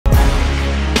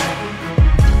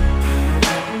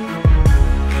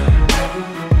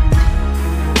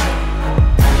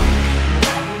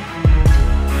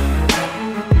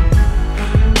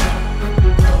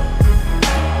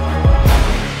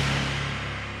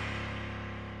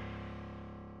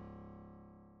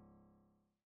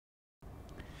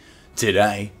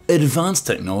Today, advanced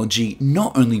technology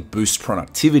not only boosts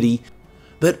productivity,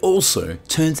 but also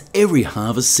turns every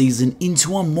harvest season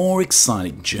into a more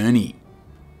exciting journey.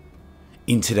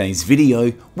 In today's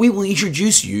video, we will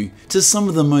introduce you to some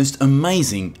of the most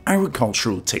amazing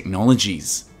agricultural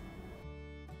technologies.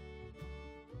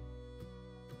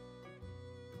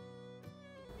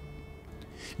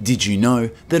 Did you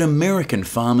know that American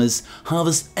farmers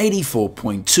harvest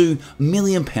 84.2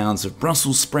 million pounds of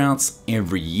Brussels sprouts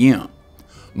every year?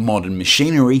 Modern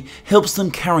machinery helps them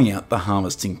carry out the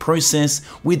harvesting process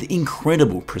with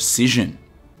incredible precision.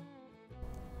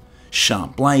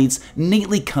 Sharp blades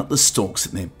neatly cut the stalks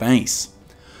at their base.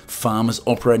 Farmers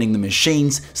operating the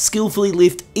machines skillfully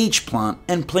lift each plant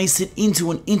and place it into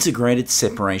an integrated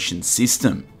separation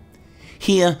system.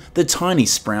 Here, the tiny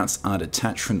sprouts are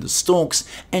detached from the stalks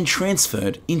and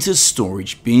transferred into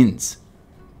storage bins.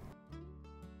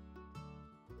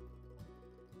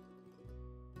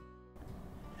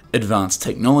 Advanced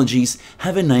technologies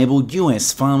have enabled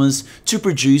US farmers to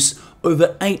produce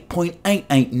over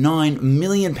 8.889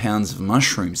 million pounds of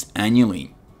mushrooms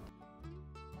annually.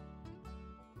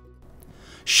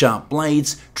 Sharp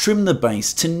blades trim the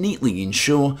base to neatly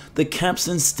ensure the caps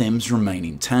and stems remain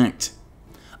intact.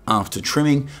 After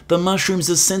trimming, the mushrooms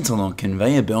are sent along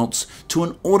conveyor belts to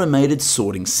an automated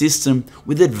sorting system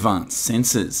with advanced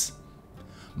sensors.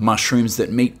 Mushrooms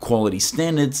that meet quality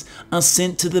standards are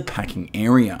sent to the packing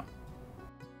area.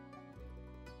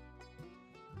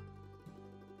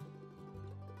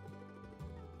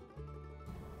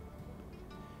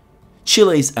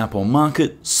 Chile's apple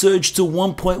market surged to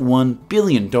 $1.1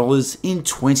 billion in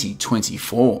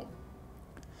 2024.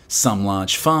 Some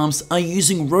large farms are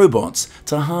using robots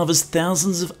to harvest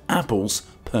thousands of apples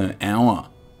per hour.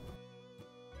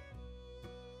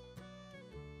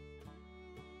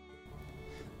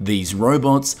 These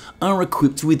robots are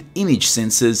equipped with image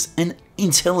sensors and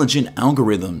intelligent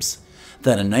algorithms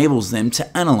that enables them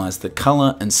to analyze the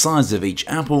color and size of each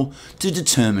apple to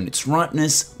determine its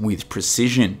ripeness with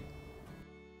precision.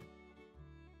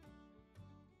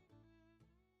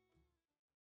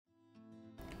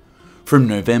 From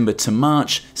November to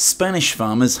March, Spanish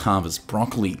farmers harvest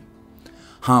broccoli.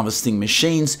 Harvesting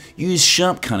machines use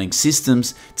sharp cutting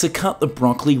systems to cut the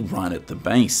broccoli right at the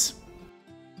base.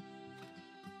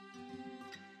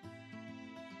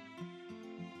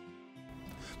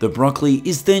 The broccoli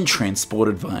is then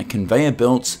transported via conveyor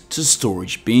belts to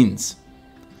storage bins.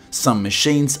 Some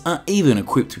machines are even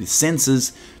equipped with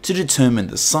sensors to determine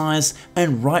the size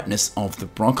and ripeness of the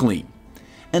broccoli,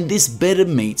 and this better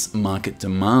meets market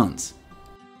demands.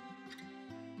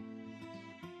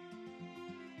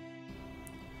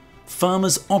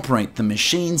 Farmers operate the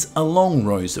machines along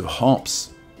rows of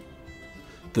hops.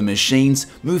 The machines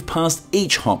move past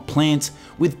each hop plant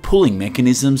with pulling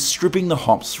mechanisms stripping the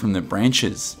hops from the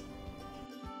branches.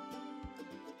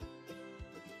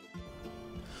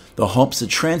 The hops are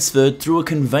transferred through a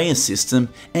conveyor system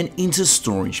and into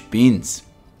storage bins.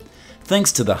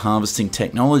 Thanks to the harvesting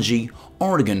technology,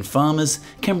 Oregon farmers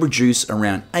can produce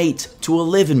around 8 to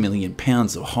 11 million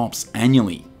pounds of hops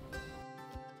annually.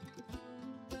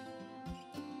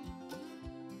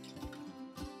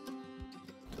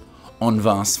 On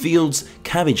vast fields,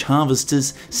 cabbage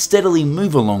harvesters steadily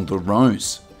move along the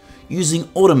rows, using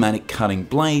automatic cutting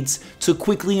blades to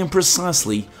quickly and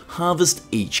precisely harvest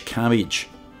each cabbage.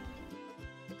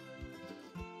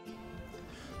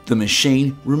 The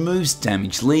machine removes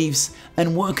damaged leaves,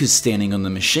 and workers standing on the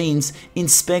machines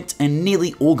inspect and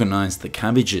neatly organize the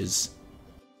cabbages.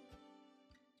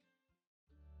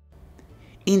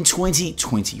 In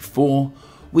 2024,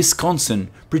 Wisconsin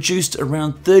produced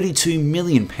around 32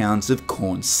 million pounds of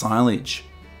corn silage.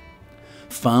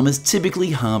 Farmers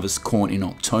typically harvest corn in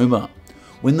October,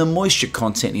 when the moisture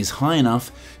content is high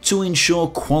enough to ensure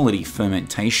quality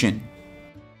fermentation.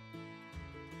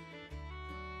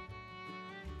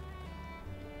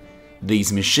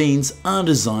 These machines are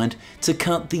designed to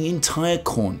cut the entire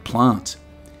corn plant,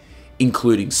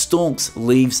 including stalks,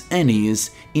 leaves, and ears,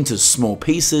 into small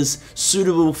pieces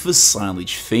suitable for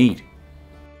silage feed.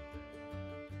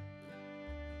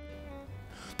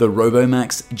 The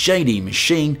RoboMax JD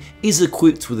machine is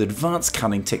equipped with advanced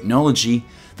cutting technology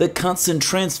that cuts and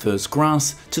transfers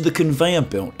grass to the conveyor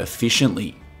belt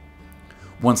efficiently.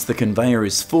 Once the conveyor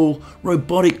is full,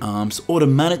 robotic arms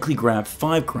automatically grab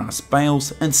 5 grass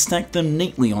bales and stack them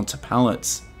neatly onto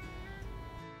pallets.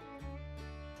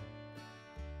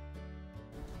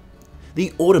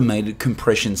 The automated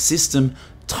compression system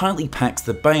tightly packs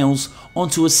the bales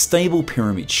onto a stable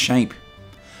pyramid shape,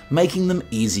 making them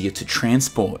easier to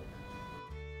transport.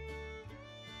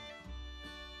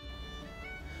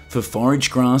 For forage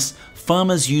grass,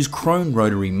 farmers use Krone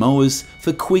rotary mowers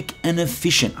for quick and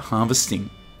efficient harvesting.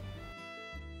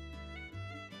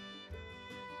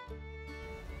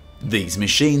 These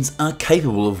machines are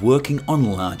capable of working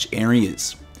on large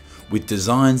areas, with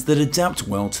designs that adapt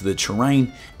well to the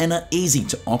terrain and are easy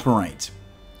to operate.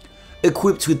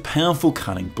 Equipped with powerful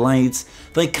cutting blades,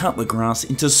 they cut the grass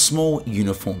into small,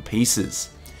 uniform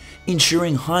pieces,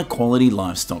 ensuring high-quality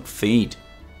livestock feed.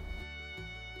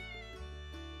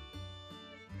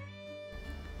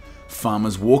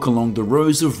 Farmers walk along the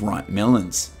rows of ripe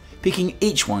melons, picking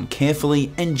each one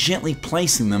carefully and gently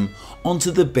placing them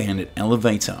onto the banded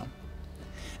elevator.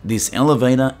 This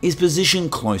elevator is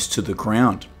positioned close to the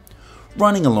ground,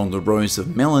 running along the rows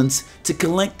of melons to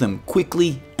collect them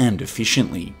quickly and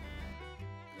efficiently.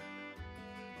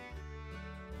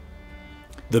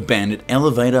 The banded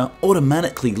elevator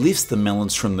automatically lifts the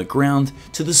melons from the ground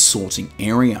to the sorting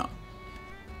area.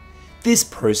 This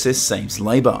process saves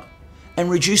labour and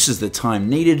reduces the time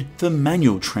needed for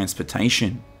manual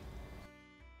transportation.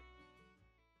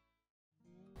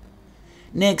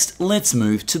 Next, let's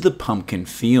move to the pumpkin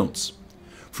fields.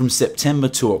 From September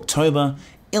to October,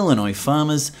 Illinois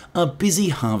farmers are busy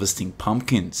harvesting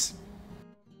pumpkins.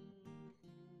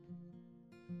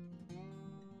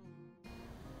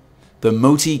 The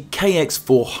Moti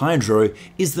KX4 Hydro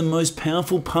is the most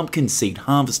powerful pumpkin seed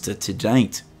harvester to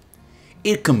date.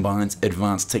 It combines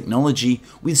advanced technology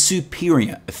with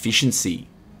superior efficiency,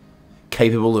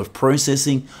 capable of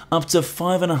processing up to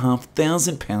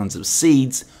 5,500 pounds of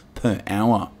seeds per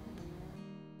hour.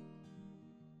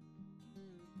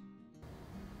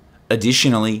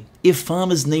 Additionally, if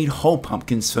farmers need whole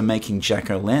pumpkins for making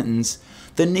jack-o'-lanterns,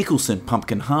 the Nicholson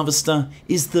Pumpkin Harvester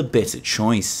is the better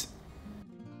choice.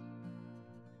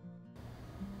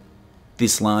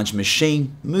 This large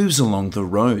machine moves along the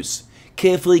rows,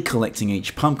 carefully collecting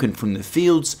each pumpkin from the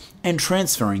fields and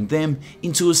transferring them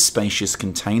into a spacious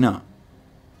container.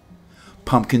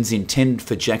 Pumpkins intended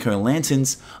for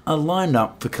jack-o'-lanterns are lined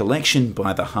up for collection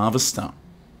by the harvester.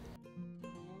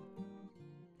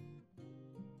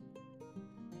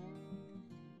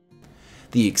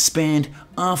 The Expand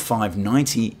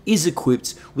R590 is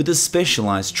equipped with a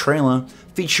specialized trailer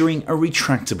featuring a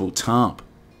retractable tarp.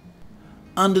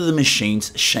 Under the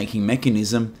machine's shaking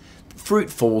mechanism, fruit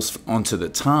falls onto the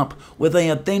tarp where they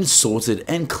are then sorted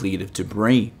and cleared of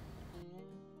debris.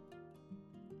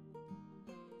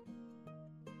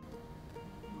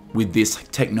 With this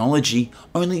technology,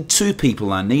 only 2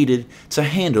 people are needed to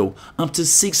handle up to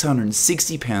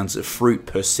 660 pounds of fruit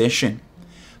per session,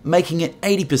 making it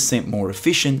 80% more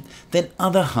efficient than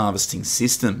other harvesting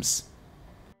systems.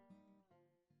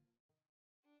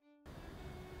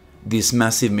 This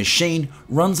massive machine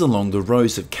runs along the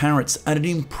rows of carrots at an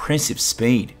impressive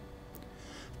speed.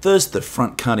 First, the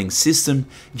front cutting system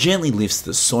gently lifts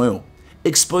the soil,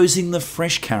 exposing the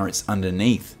fresh carrots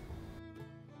underneath.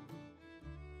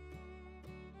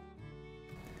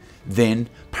 Then,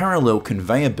 parallel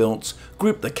conveyor belts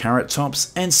grip the carrot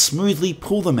tops and smoothly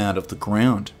pull them out of the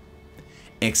ground.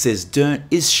 Excess dirt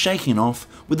is shaken off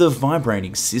with a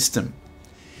vibrating system,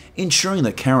 ensuring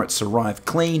the carrots arrive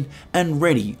clean and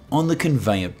ready on the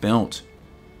conveyor belt.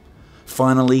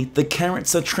 Finally, the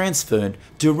carrots are transferred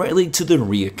directly to the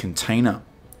rear container,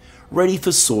 ready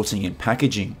for sorting and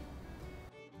packaging.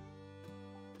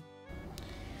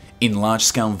 In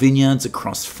large-scale vineyards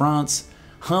across France,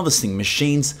 harvesting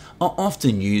machines are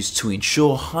often used to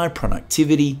ensure high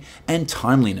productivity and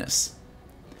timeliness.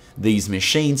 These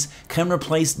machines can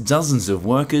replace dozens of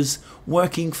workers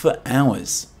working for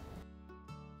hours.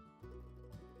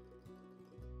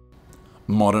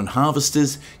 Modern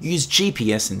harvesters use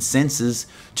GPS and sensors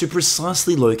to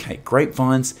precisely locate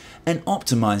grapevines and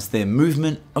optimize their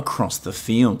movement across the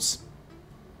fields.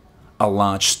 A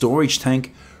large storage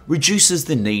tank reduces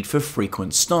the need for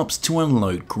frequent stops to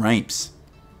unload grapes.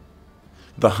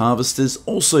 The harvesters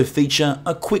also feature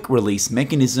a quick release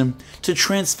mechanism to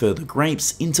transfer the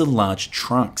grapes into large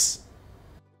trucks.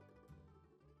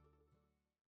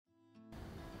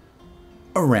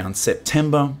 Around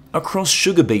September, across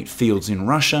sugar beet fields in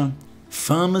Russia,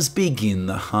 farmers begin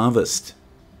the harvest.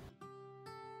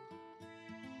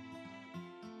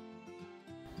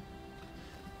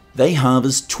 They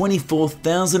harvest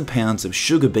 24,000 pounds of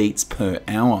sugar beets per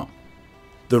hour.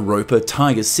 The Roper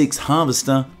Tiger 6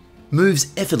 harvester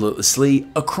moves effortlessly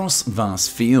across vast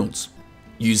fields,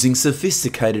 using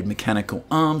sophisticated mechanical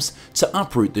arms to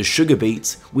uproot the sugar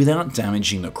beets without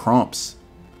damaging the crops.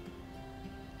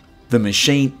 The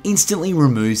machine instantly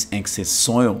removes excess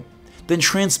soil, then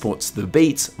transports the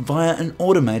beets via an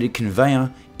automated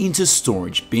conveyor into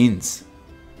storage bins.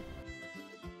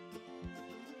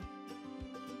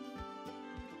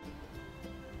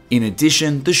 In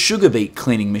addition, the sugar beet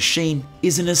cleaning machine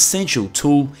is an essential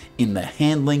tool in the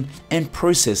handling and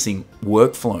processing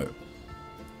workflow.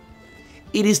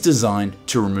 It is designed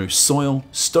to remove soil,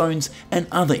 stones, and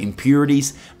other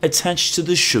impurities attached to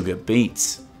the sugar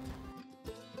beets.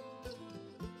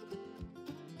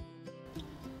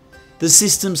 The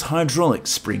system's hydraulic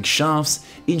spring shafts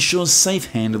ensure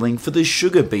safe handling for the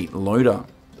sugar beet loader.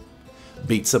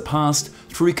 Beets are passed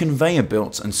through conveyor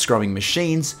belts and scrubbing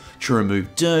machines to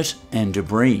remove dirt and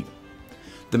debris.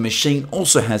 The machine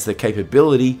also has the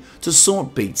capability to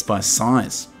sort beets by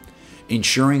size,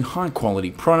 ensuring high quality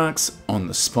products on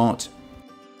the spot.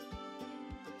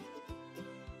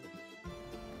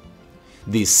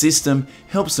 This system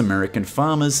helps American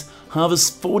farmers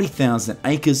harvest 40,000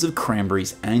 acres of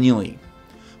cranberries annually,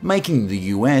 making the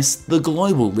US the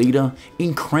global leader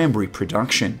in cranberry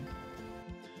production.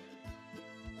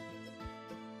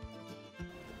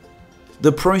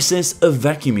 The process of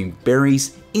vacuuming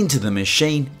berries into the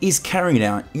machine is carried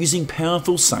out using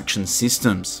powerful suction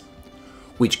systems,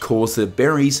 which cause the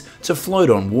berries to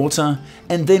float on water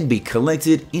and then be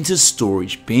collected into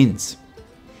storage bins.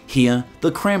 Here,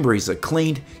 the cranberries are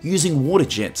cleaned using water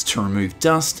jets to remove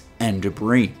dust and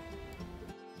debris.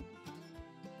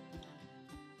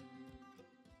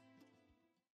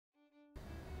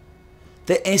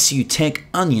 The SU Tech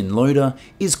onion loader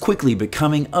is quickly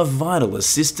becoming a vital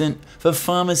assistant for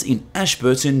farmers in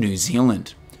Ashburton, New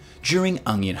Zealand, during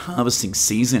onion harvesting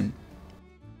season.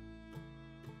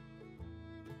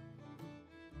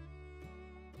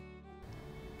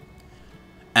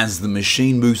 As the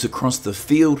machine moves across the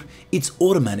field, its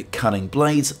automatic cutting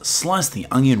blades slice the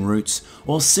onion roots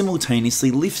while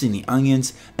simultaneously lifting the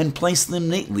onions and place them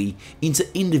neatly into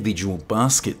individual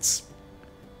baskets.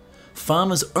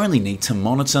 Farmers only need to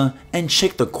monitor and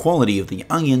check the quality of the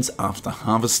onions after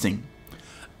harvesting,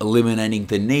 eliminating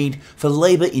the need for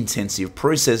labour-intensive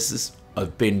processes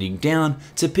of bending down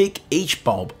to pick each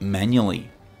bulb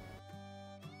manually.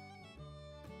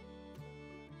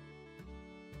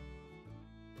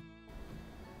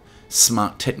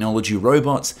 Smart technology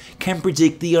robots can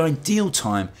predict the ideal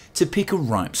time to pick a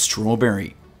ripe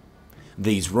strawberry.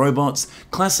 These robots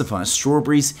classify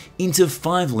strawberries into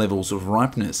 5 levels of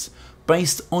ripeness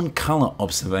based on colour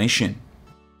observation.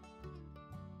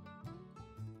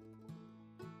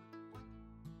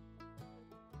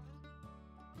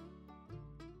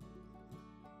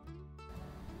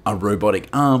 A robotic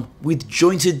arm with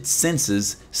jointed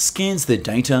sensors scans the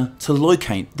data to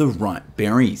locate the ripe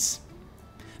berries.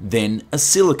 Then a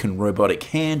silicon robotic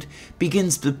hand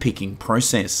begins the picking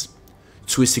process,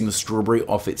 twisting the strawberry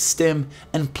off its stem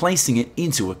and placing it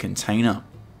into a container.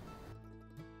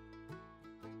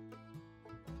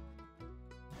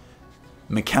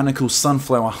 Mechanical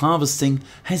sunflower harvesting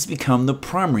has become the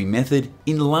primary method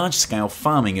in large-scale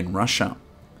farming in Russia.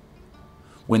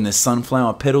 When the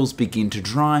sunflower petals begin to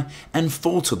dry and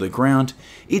fall to the ground,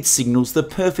 it signals the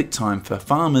perfect time for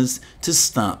farmers to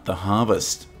start the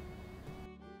harvest.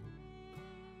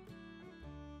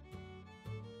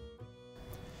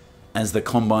 As the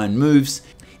combine moves,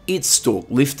 its stalk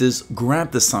lifters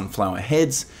grab the sunflower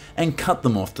heads and cut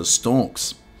them off the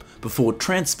stalks, before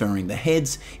transferring the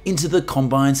heads into the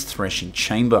combine's threshing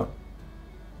chamber.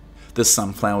 The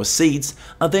sunflower seeds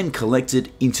are then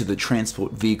collected into the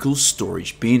transport vehicle's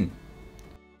storage bin.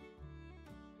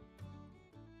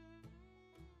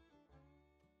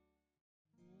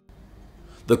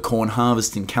 The corn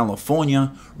harvest in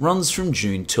California runs from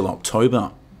June till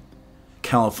October.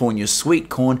 California sweet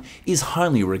corn is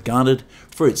highly regarded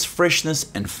for its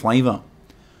freshness and flavour,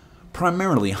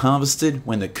 primarily harvested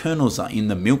when the kernels are in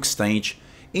the milk stage,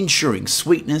 ensuring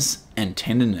sweetness and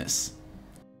tenderness.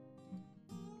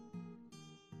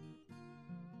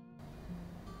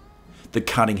 The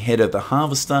cutting head of the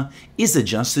harvester is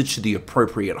adjusted to the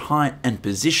appropriate height and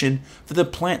position for the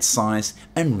plant size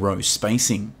and row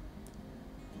spacing.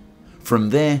 From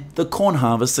there, the corn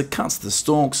harvester cuts the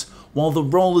stalks while the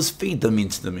rollers feed them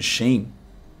into the machine.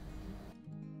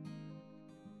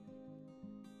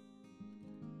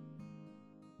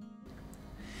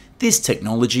 This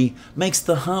technology makes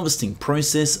the harvesting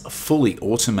process fully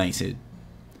automated.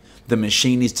 The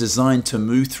machine is designed to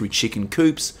move through chicken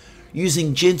coops,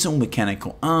 using gentle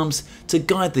mechanical arms to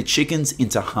guide the chickens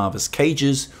into harvest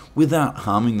cages without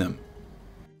harming them.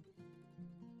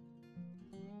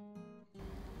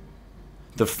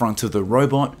 The front of the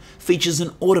robot features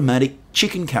an automatic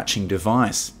chicken catching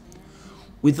device,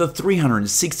 with a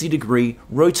 360-degree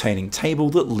rotating table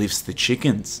that lifts the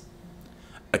chickens.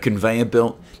 A conveyor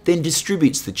belt then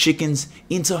distributes the chickens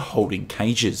into holding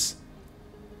cages.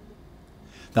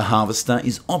 The harvester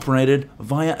is operated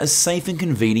via a safe and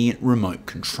convenient remote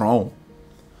control.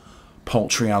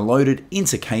 Poultry are loaded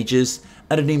into cages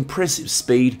at an impressive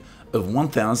speed of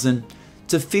 1,000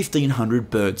 to 1,500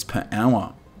 birds per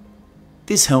hour.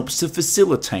 This helps to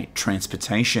facilitate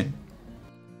transportation.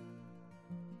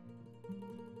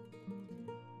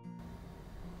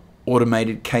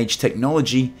 Automated cage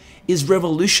technology is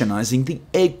revolutionizing the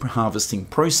egg harvesting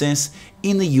process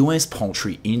in the US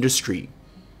poultry industry.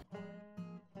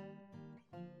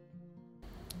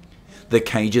 The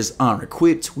cages are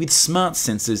equipped with smart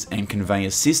sensors and conveyor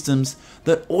systems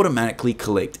that automatically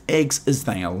collect eggs as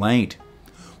they are laid,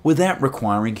 without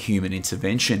requiring human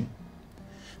intervention.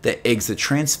 The eggs are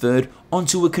transferred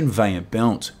onto a conveyor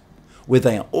belt, where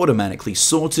they are automatically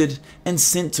sorted and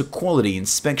sent to quality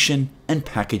inspection and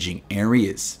packaging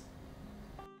areas.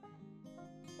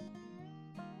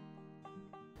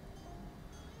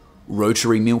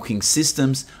 Rotary milking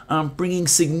systems are bringing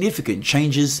significant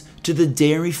changes to the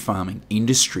dairy farming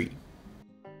industry.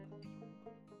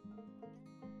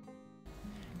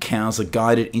 Cows are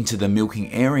guided into the milking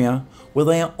area, where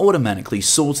they are automatically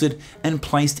sorted and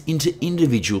placed into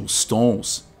individual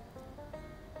stalls.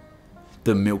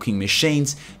 The milking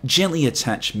machines gently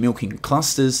attach milking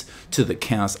clusters to the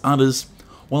cow's udders,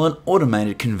 while an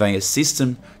automated conveyor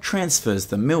system transfers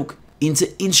the milk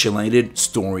into insulated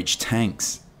storage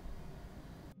tanks.